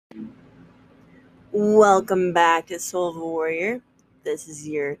Welcome back to Soul of a Warrior. This is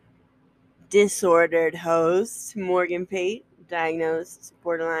your disordered host, Morgan Pate, diagnosed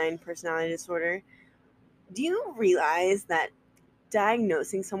borderline personality disorder. Do you realize that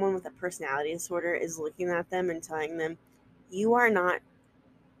diagnosing someone with a personality disorder is looking at them and telling them, you are not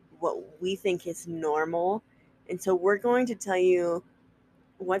what we think is normal? And so we're going to tell you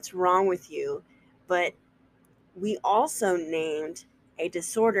what's wrong with you. But we also named a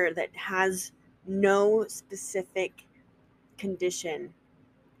disorder that has no specific condition.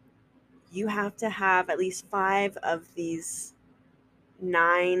 You have to have at least 5 of these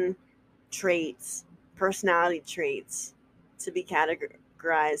 9 traits, personality traits, to be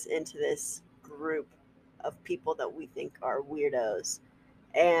categorized into this group of people that we think are weirdos.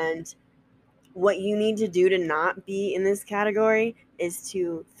 And what you need to do to not be in this category is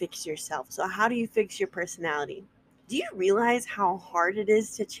to fix yourself. So, how do you fix your personality? Do you realize how hard it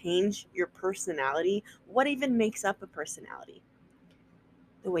is to change your personality? What even makes up a personality?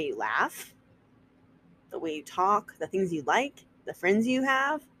 The way you laugh, the way you talk, the things you like, the friends you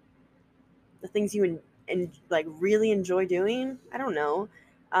have, the things you like really enjoy doing. I don't know.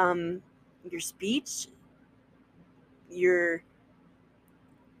 Your speech, your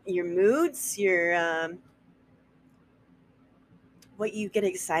your moods, your what you get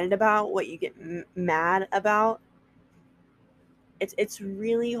excited about, what you get mad about. It's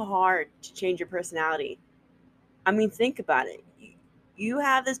really hard to change your personality. I mean, think about it. You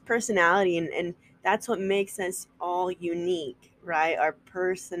have this personality, and that's what makes us all unique, right? Our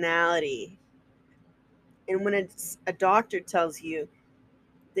personality. And when a doctor tells you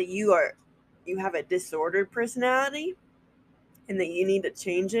that you have a disordered personality and that you need to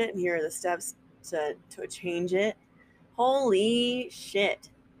change it, and here are the steps to change it, holy shit.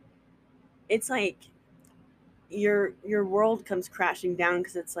 It's like your world comes crashing down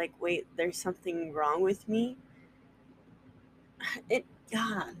because it's like, wait, there's something wrong with me. It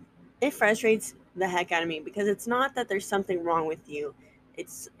God, it frustrates the heck out of me because it's not that there's something wrong with you.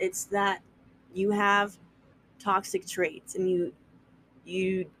 It's that you have toxic traits, and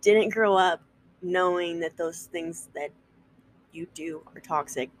you didn't grow up knowing that those things that you do are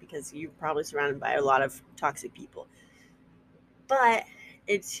toxic because you're probably surrounded by a lot of toxic people. But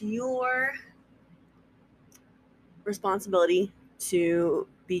it's your responsibility to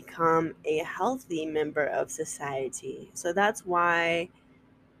become a healthy member of society. So that's why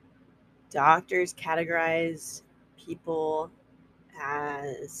doctors categorize people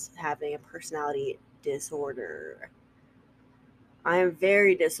as having a personality disorder. I am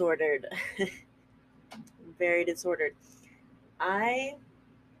very disordered. Very disordered. I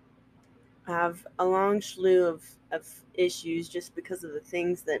have a long slew of issues just because of the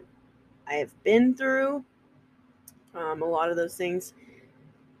things that I have been through. A lot of those things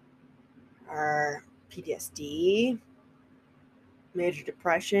are PTSD, major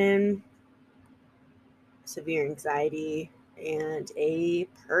depression, severe anxiety, and a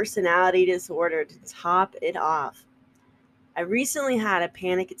personality disorder to top it off. I recently had a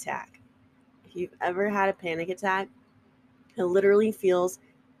panic attack. If you've ever had a panic attack, it literally feels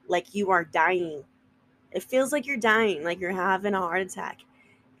like you are dying. It feels like you're dying, like you're having a heart attack.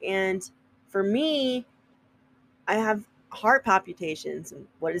 And for me, I have heart palpitations. And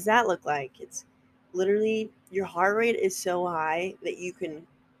what does that look like? It's literally your heart rate is so high that you can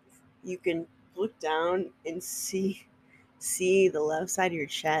look down and see the left side of your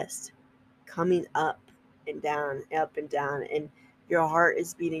chest coming up and down, and your heart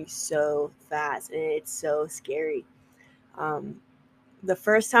is beating so fast, and it's so scary. Um, the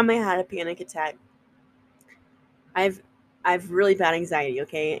first time I had a panic attack, I've I've really bad anxiety,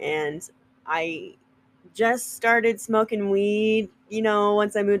 okay, and I just started smoking weed.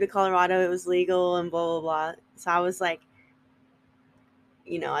 Once I moved to Colorado, it was legal and blah blah blah. So I was like,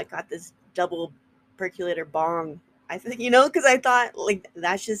 I got this double percolator bong. I think, because I thought like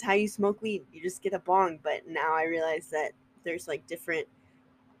that's just how you smoke weed. You just get a bong. But now I realize that there's like different.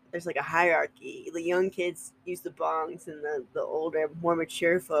 There's like a hierarchy. The young kids use the bongs, and the older, more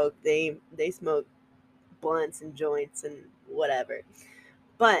mature folk they smoke blunts and joints and whatever.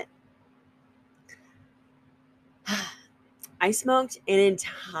 But I smoked an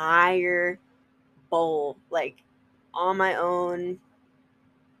entire bowl, like on my own,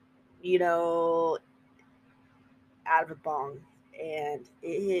 you know, out of a bong, and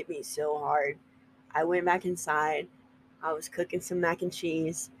it hit me so hard. I went back inside. I was cooking some mac and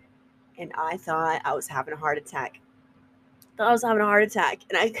cheese, and I thought I was having a heart attack. Thought I was having a heart attack,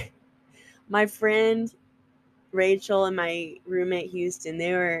 and my friend Rachel and my roommate Houston,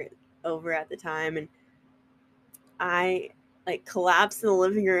 they were over at the time, and I like collapsed in the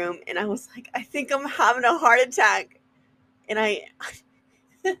living room, and I was like, I think I'm having a heart attack. And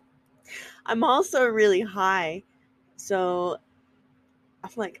I'm also really high. So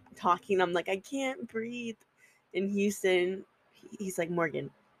I'm like talking, I'm like, I can't breathe. In Houston, he's like, Morgan,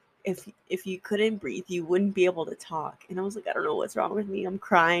 if you couldn't breathe, you wouldn't be able to talk. And I was like, I don't know what's wrong with me. I'm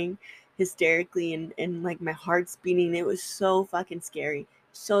crying hysterically, and like my heart's beating. It was so fucking scary.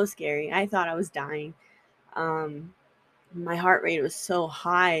 So scary. I thought I was dying. Um my heart rate was so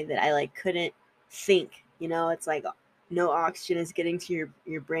high that I like couldn't think. It's like no oxygen is getting to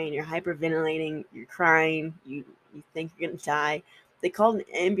your brain. You're hyperventilating, you're crying, you think you're gonna die. They called an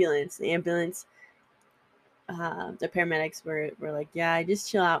ambulance. The paramedics were like, yeah,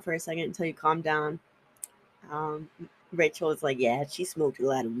 just chill out for a second until you calm down. um, Rachel was like, yeah, she smoked a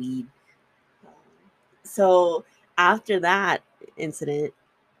lot of weed. So after that incident,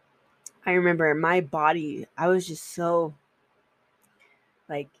 I remember my body, I was just so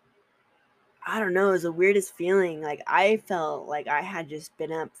like, I don't know, it was the weirdest feeling. Like I felt like I had just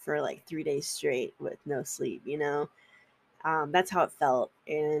been up for like 3 days straight with no sleep. That's how it felt.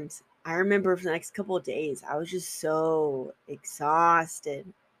 And I remember for the next couple of days, I was just so exhausted,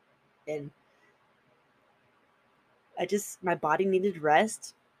 and my body needed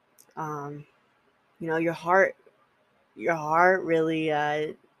rest. Um, your heart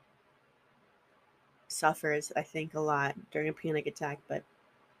really suffers, I think, a lot during a panic attack. But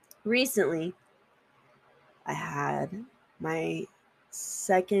recently, I had my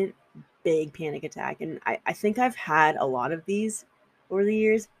second big panic attack. And I think I've had a lot of these over the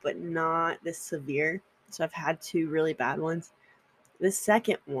years, but not this severe. So I've had two really bad ones. The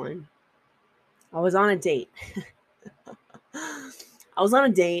second one, I was on a date. I was on a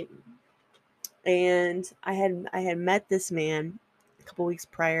date, and I had met this man a couple weeks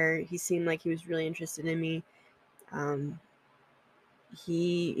prior. He seemed like he was really interested in me. Um,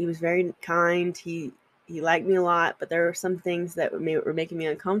 he was very kind. He liked me a lot, but there were some things that were making me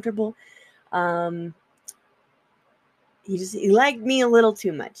uncomfortable. Um, he liked me a little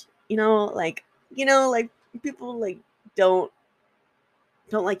too much. Like people like don't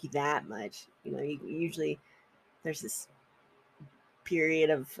don't like you that much. Usually there's this period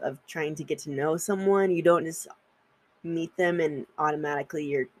of trying to get to know someone. You don't just meet them and automatically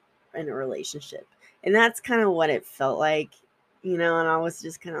you're in a relationship. And that's kind of what it felt like. And I was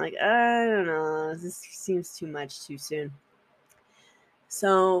just kind of like, I don't know, this seems too much too soon.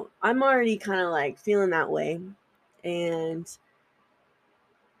 So I'm already kind of like feeling that way. And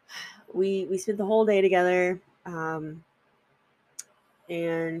we spent the whole day together. And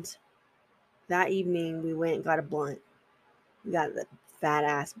that evening we went and got a blunt. We got the fat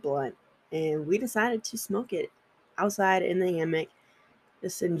ass blunt, and we decided to smoke it outside in the hammock,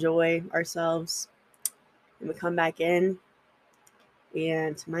 just enjoy ourselves. And we come back in,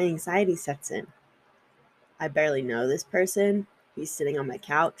 and my anxiety sets in. I barely know this person. He's sitting on my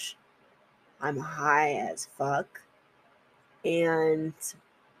couch. I'm high as fuck. And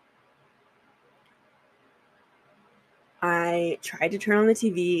I tried to turn on the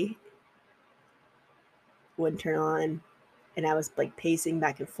TV, wouldn't turn on. And I was like pacing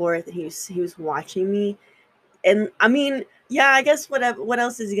back and forth, and he was watching me. And I mean, yeah, I guess what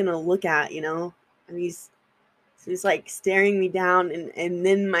else is he gonna look at, I mean, he's like staring me down, and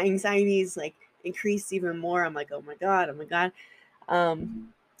then my anxiety is like increased even more. I'm like, oh my god, oh my god.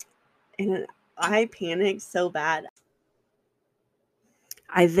 And I panicked so bad.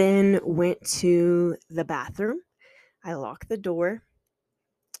 I then went to the bathroom. I locked the door.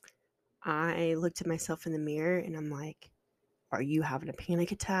 I looked at myself in the mirror, and I'm like, are you having a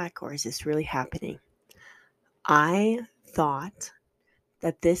panic attack, or is this really happening? I thought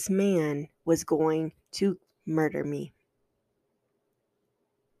that this man was going to murder me.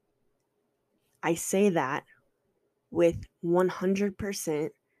 I say that with 100%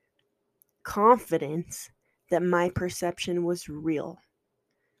 confidence that my perception was real.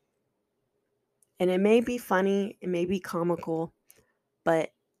 And it may be funny, it may be comical,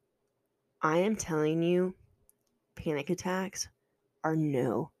 but I am telling you, panic attacks are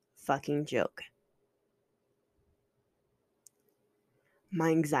no fucking joke. My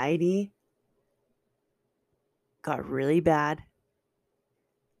anxiety got really bad.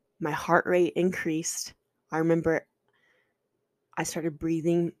 My heart rate increased. I remember I started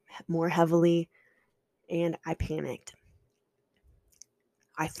breathing more heavily, and I panicked.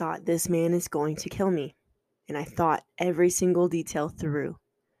 I thought this man is going to kill me, and I thought every single detail through.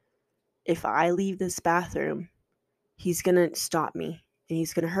 If I leave this bathroom, he's going to stop me and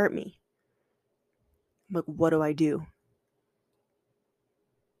he's going to hurt me. I'm like, what do?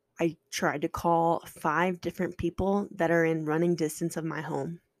 I tried to call 5 different people that are in running distance of my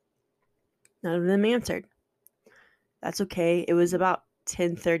home. None of them answered. That's okay. It was about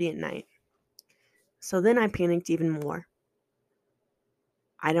 10:30 at night. So then I panicked even more.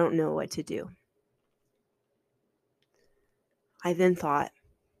 I don't know what to do. I then thought,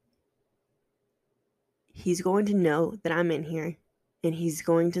 he's going to know that I'm in here, and he's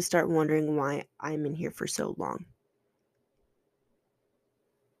going to start wondering why I'm in here for so long.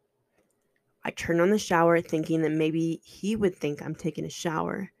 I turned on the shower thinking that maybe he would think I'm taking a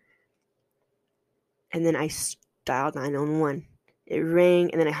shower. And then I dialed 911. It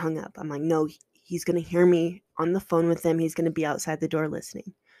rang, and then I hung up. I'm like, no, he's going to hear me on the phone with him. He's going to be outside the door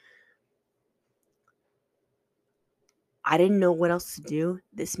listening. I didn't know what else to do.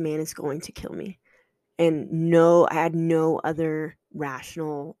 This man is going to kill me. And no, I had no other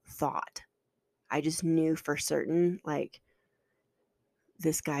rational thought. I just knew for certain, like,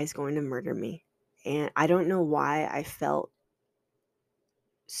 this guy's going to murder me. And I don't know why I felt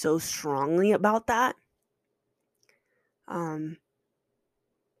so strongly about that.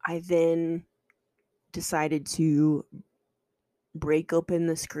 I then decided to break open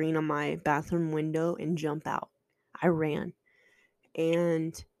the screen on my bathroom window and jump out. I ran.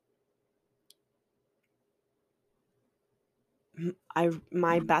 And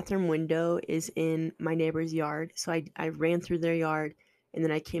my bathroom window is in my neighbor's yard. So I ran through their yard, and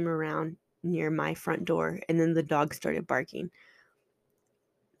then I came around near my front door, and then the dog started barking.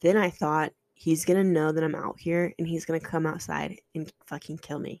 Then I thought, he's going to know that I'm out here, and he's going to come outside and fucking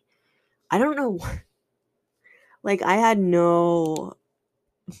kill me. I don't know. Like, I had no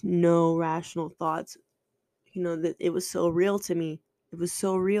rational thoughts. That it was so real to me. It was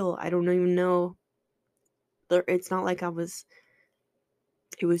so real. I don't even know. It's not like it was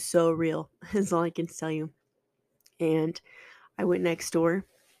so real, is all I can tell you. And I went next door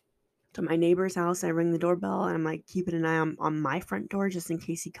to my neighbor's house. I rang the doorbell, and I'm like keeping an eye on my front door just in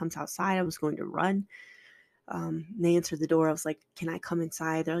case he comes outside. I was going to run. They answered the door. I was like, can I come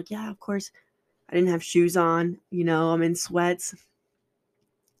inside? They're like, yeah, of course. I didn't have shoes on. I'm in sweats.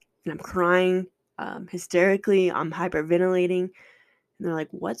 And I'm crying hysterically. I'm hyperventilating. And they're like,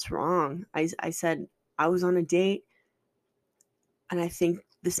 what's wrong? I said, I was on a date, and I think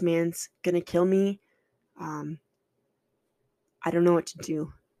this man's going to kill me. I don't know what to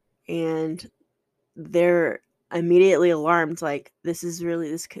do. And they're immediately alarmed, like, this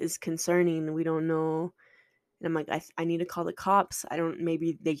is concerning. We don't know. And I'm like, I need to call the cops.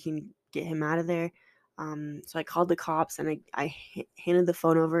 Maybe they can get him out of there. So I called the cops, and I handed the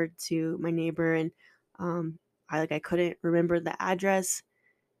phone over to my neighbor, and I couldn't remember the address.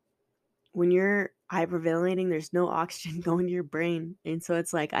 When you're hyperventilating, there's no oxygen going to your brain, and so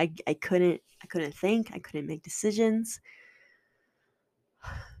it's like I couldn't think, I couldn't make decisions.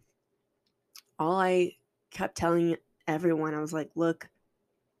 All I kept telling everyone, I was like, look,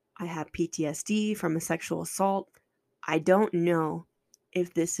 I have PTSD from a sexual assault. I don't know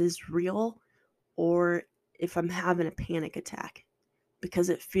if this is real or if I'm having a panic attack, because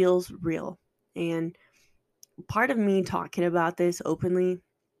it feels real. And part of me talking about this openly,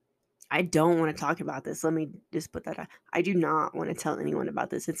 I don't want to talk about this. Let me just put that out. I do not want to tell anyone about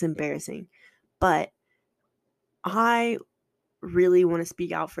this. It's embarrassing. But I really want to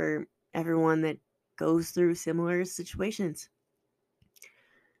speak out for everyone that goes through similar situations.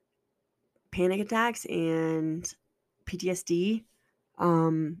 Panic attacks and PTSD,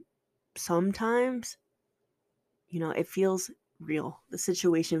 sometimes, it feels real. The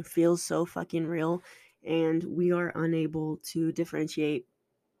situation feels so fucking real, and we are unable to differentiate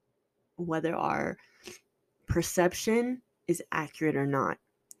whether our perception is accurate or not.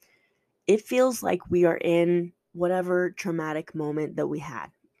 It feels like we are in whatever traumatic moment that we had.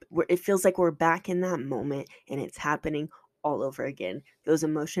 It feels like we're back in that moment, and it's happening all over again. Those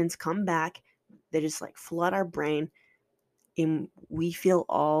emotions come back. They just like flood our brain, and we feel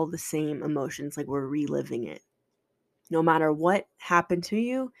all the same emotions, like we're reliving it. No matter what happened to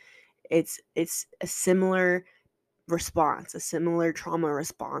you, it's a similar response, a similar trauma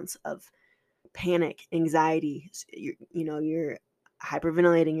response of panic, anxiety. You're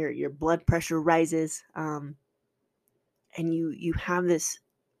hyperventilating, your blood pressure rises, and you have this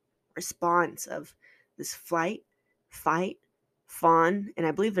response of this flight, fight, fawn, and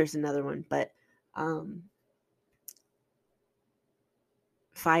I believe there's another one, but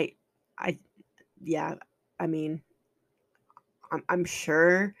fight. I mean, I'm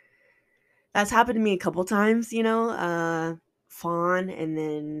sure that's happened to me a couple times, fawn, and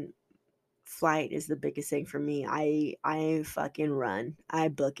then flight is the biggest thing for me. I fucking run. I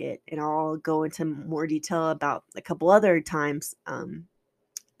book it, and I'll go into more detail about a couple other times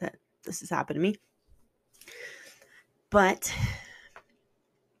that this has happened to me. But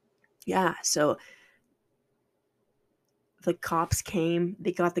yeah, so the cops came,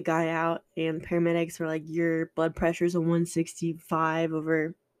 they got the guy out, and the paramedics were like, your blood pressure's a 165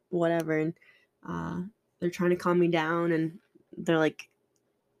 over whatever. And they're trying to calm me down, and they're like,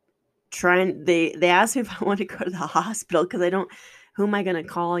 they asked me if I wanted to go to the hospital, because I don't, who am I going to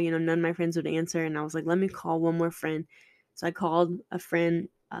call? None of my friends would answer. And I was like, let me call one more friend. So I called a friend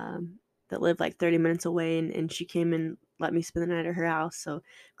that lived like 30 minutes away, and she came and let me spend the night at her house. So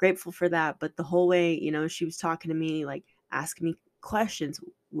grateful for that. But the whole way, she was talking to me, like asking me questions.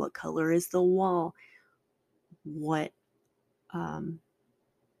 What color is the wall? What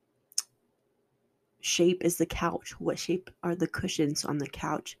shape is the couch? What shape are the cushions on the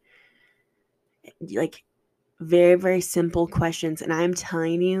couch? Like, very, very simple questions. And I'm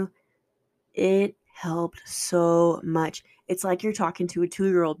telling you, it helped so much. It's like you're talking to a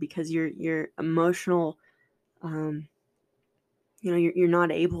 2-year-old, because your emotional, you're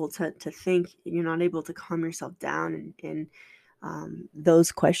not able to think, you're not able to calm yourself down. And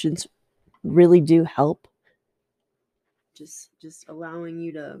those questions really do help. Just allowing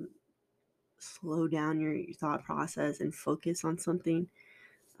you to slow down your thought process and focus on something.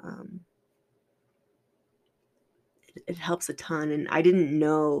 It helps a ton. And I didn't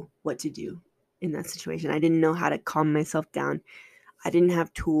know what to do in that situation. I didn't know how to calm myself down. I didn't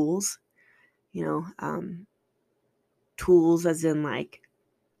have tools, tools as in like,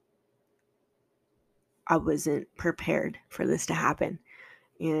 I wasn't prepared for this to happen.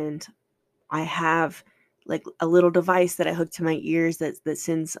 And I have like a little device that I hook to my ears that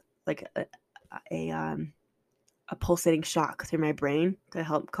sends like a pulsating shock through my brain to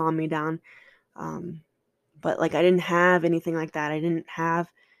help calm me down. But like, I didn't have anything like that. I didn't have,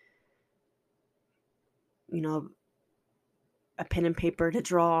 a pen and paper to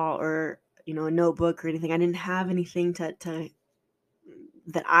draw, or, a notebook or anything. I didn't have anything to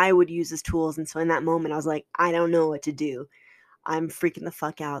that I would use as tools. And so in that moment, I was like, I don't know what to do. I'm freaking the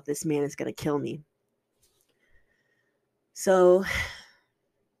fuck out. This man is going to kill me. So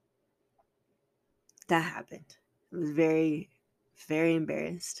that happened. I was very, very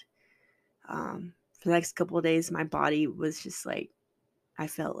embarrassed. For the next couple of days, my body was just like, I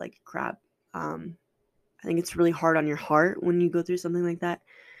felt like crap. I think it's really hard on your heart when you go through something like that.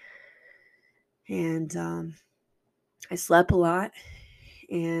 And I slept a lot.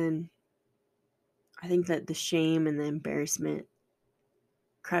 And I think that the shame and the embarrassment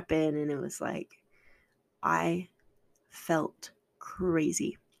crept in, and it was like, I felt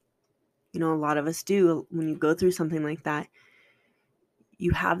crazy. A lot of us do. When you go through something like that,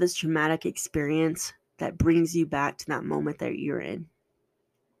 you have this traumatic experience that brings you back to that moment that you're in.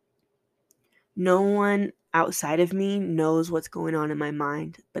 No one outside of me knows what's going on in my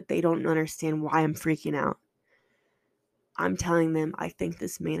mind, but they don't understand why I'm freaking out. I'm telling them, I think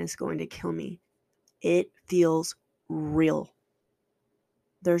this man is going to kill me. It feels real.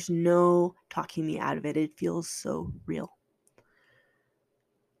 There's no talking me out of it. It feels so real.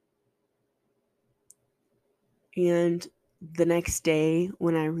 And the next day,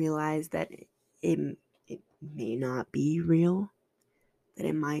 when I realized that it may not be real, that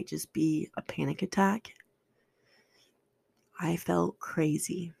it might just be a panic attack, I felt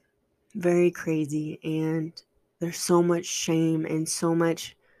crazy, very crazy. And there's so much shame and so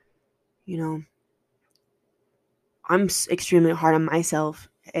much, I'm extremely hard on myself.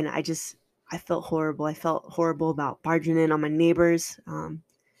 And I felt horrible. I felt horrible about barging in on my neighbors,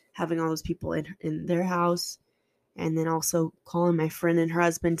 having all those people in their house, and then also calling my friend and her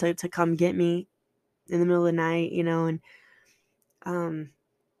husband to come get me in the middle of the night, and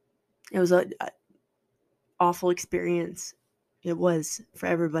it was a awful experience. It was for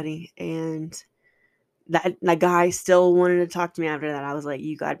everybody. And that guy still wanted to talk to me after that. I was like,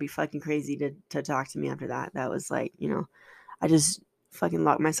 you gotta be fucking crazy to talk to me after that. That was like, I just fucking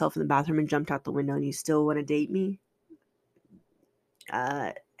locked myself in the bathroom and jumped out the window, and you still want to date me?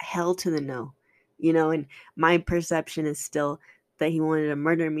 Hell to the no. And my perception is still that he wanted to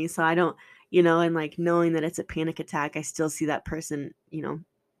murder me. So I don't, and like, knowing that it's a panic attack, I still see that person, I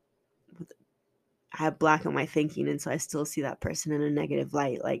have black and white thinking, and so I still see that person in a negative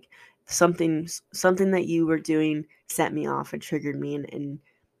light. Like, something that you were doing set me off and triggered me, and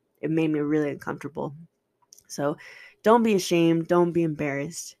it made me really uncomfortable. So don't be ashamed, don't be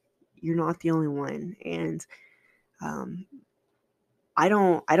embarrassed. You're not the only one. And I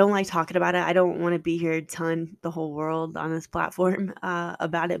don't like talking about it. I don't want to be here telling the whole world on this platform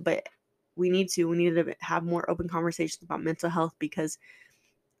about it, but we need to have more open conversations about mental health, because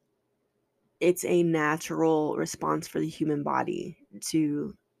it's a natural response for the human body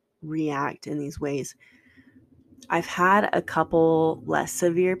to react in these ways. I've had a couple less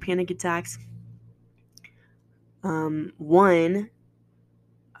severe panic attacks. One,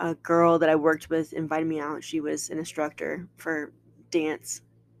 a girl that I worked with invited me out. She was an instructor for dance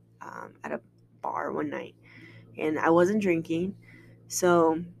at a bar one night, and I wasn't drinking.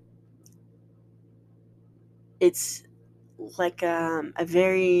 So it's like a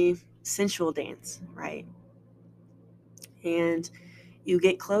very sensual dance, right? And you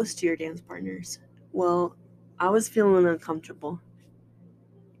get close to your dance partners. Well, I was feeling uncomfortable.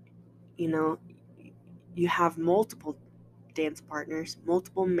 You know, you have multiple dance partners,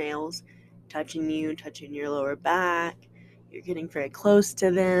 multiple males touching you, touching your lower back. You're getting very close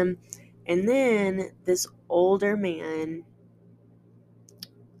to them. And then this older man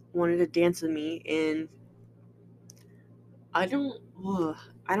wanted to dance with me, and I don't ugh,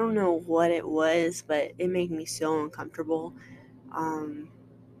 I don't know what it was, but it made me so uncomfortable. Um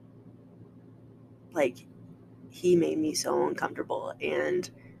like he made me so uncomfortable, and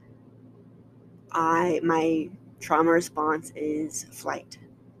my trauma response is flight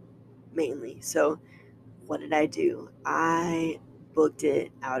mainly. So what did I do? I booked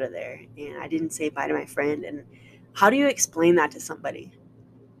it out of there, and I didn't say bye to my friend. And how do you explain that to somebody?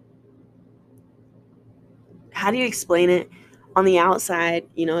 How do you explain it on the outside?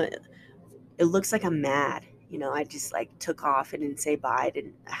 It looks like I'm mad. I just like took off and didn't say bye.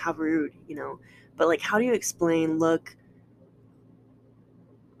 Didn't How rude. But like, how do you explain? Look,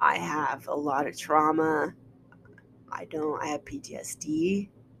 I have a lot of trauma. I have PTSD.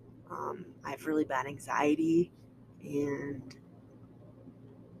 I have really bad anxiety, and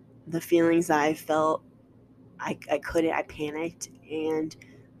the feelings that I felt, I couldn't. I panicked, and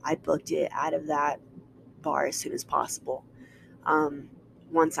I booked it out of that bar as soon as possible. Um,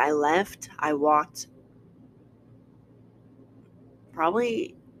 Once I left, I walked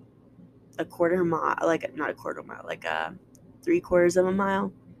probably a quarter mile, like not a quarter mile, like 3/4 of a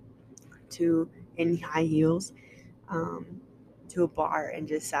mile to in high heels, um, to a bar, and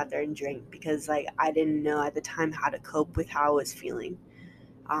just sat there and drank, because like I didn't know at the time how to cope with how I was feeling.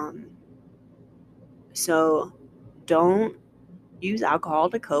 Um, so don't use alcohol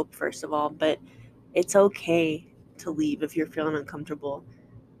to cope, first of all, but it's okay to leave if you're feeling uncomfortable.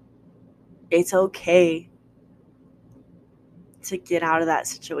 It's okay to get out of that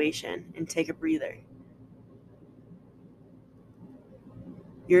situation and take a breather.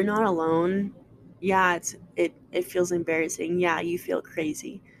 You're not alone. Yeah, it feels embarrassing. Yeah, you feel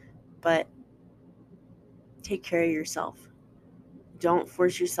crazy, but take care of yourself. Don't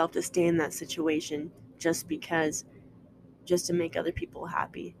force yourself to stay in that situation just to make other people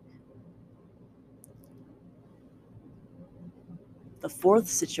happy. The fourth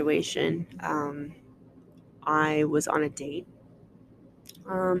situation, I was on a date.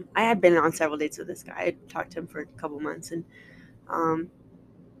 I had been on several dates with this guy. I had talked to him for a couple months, and um,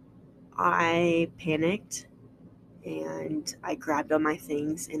 I panicked, and I grabbed all my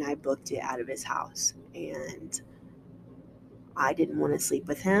things, and I booked it out of his house. And I didn't want to sleep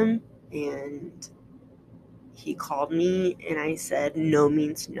with him, and he called me, and I said no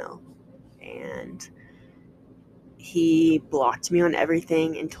means no. And he blocked me on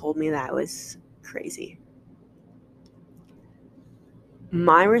everything and told me that was crazy.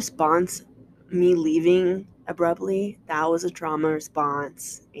 My response, me leaving abruptly, that was a trauma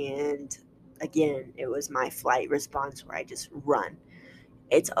response. And again, it was my flight response where I just run.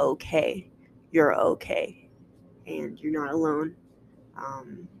 It's okay. You're okay. And you're not alone.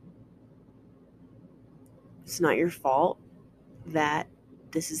 Um, it's not your fault that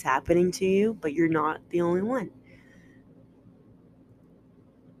this is happening to you, but you're not the only one.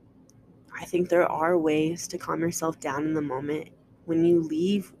 I think there are ways to calm yourself down in the moment. When you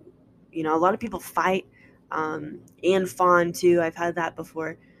leave, a lot of people fight, and fawn too. I've had that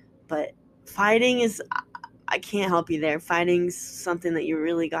before. But fighting is, I can't help you there. Fighting's something that you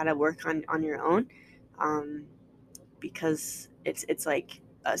really got to work on your own, um, because it's like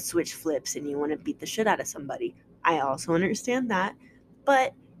a switch flips and you want to beat the shit out of somebody. I also understand that,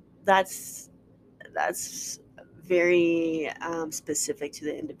 but that's very specific to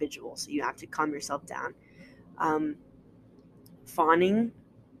the individual. So you have to calm yourself down. Um, Fawning,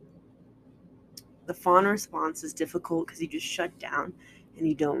 the fawn response is difficult because you just shut down and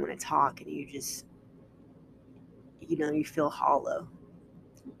you don't want to talk, and you just, you feel hollow.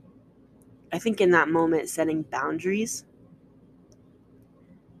 I think in that moment, setting boundaries,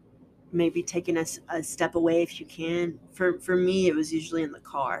 maybe taking a step away if you can. For me, it was usually in the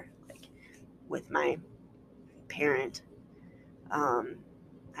car, like with my parent. Um,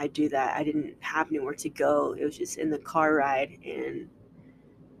 I do that. I didn't have anywhere to go. It was just in the car ride, and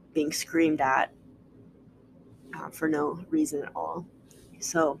being screamed at for no reason at all.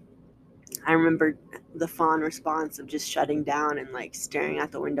 So I remember the fond response of just shutting down and like staring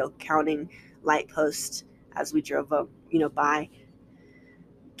out the window, counting light posts as we drove up, by,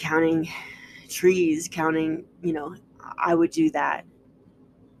 counting trees, counting, I would do that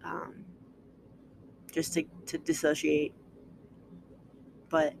um, just to dissociate.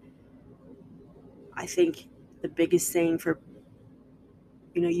 But I think the biggest thing for,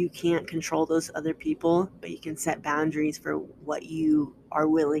 you can't control those other people, but you can set boundaries for what you are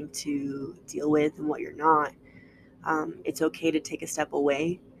willing to deal with and what you're not. It's okay to take a step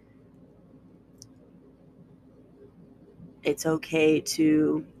away. It's okay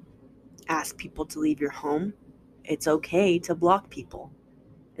to ask people to leave your home. It's okay to block people.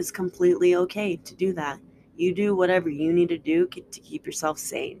 It's completely okay to do that. You do whatever you need to do to keep yourself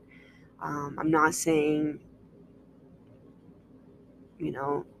sane. I'm not saying,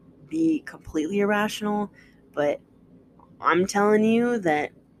 be completely irrational, but I'm telling you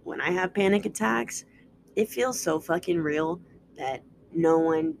that when I have panic attacks, it feels so fucking real that no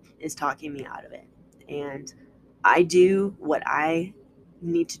one is talking me out of it. And I do what I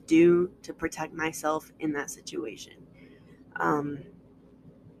need to do to protect myself in that situation. Um,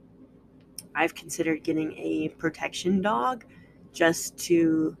 I've considered getting a protection dog just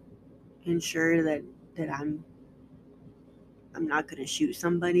to ensure that I'm not going to shoot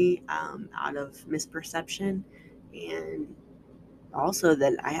somebody out of misperception, and also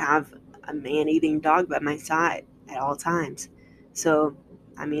that I have a man-eating dog by my side at all times. So,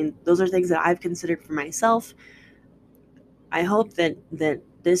 I mean, those are things that I've considered for myself. I hope that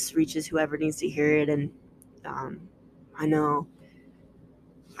this reaches whoever needs to hear it, and um, I know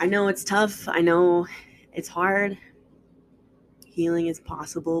it's tough. I know it's hard. Healing is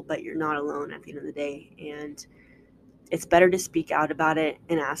possible, but you're not alone at the end of the day, and it's better to speak out about it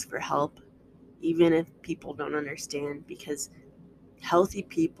and ask for help, even if people don't understand, because healthy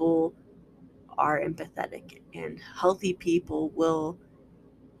people are empathetic, and healthy people will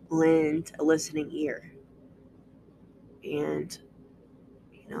lend a listening ear. And,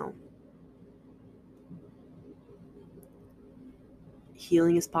 you know,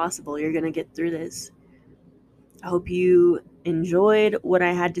 healing is possible. You're going to get through this. I hope you enjoyed what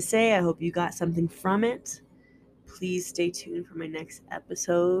I had to say. I hope you got something from it. Please stay tuned for my next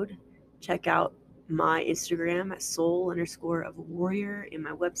episode. Check out my Instagram at soul_of_warrior and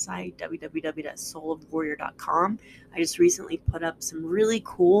my website, www.soulofwarrior.com. I just recently put up some really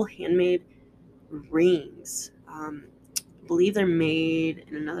cool handmade rings. I believe they're made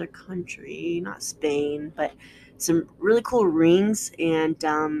in another country, not Spain, but some really cool rings and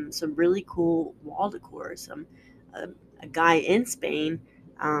some really cool wall decor. A guy in Spain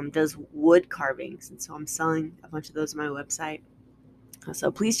does wood carvings, and so I'm selling a bunch of those on my website. So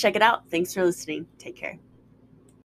please check it out. Thanks for listening. Take care.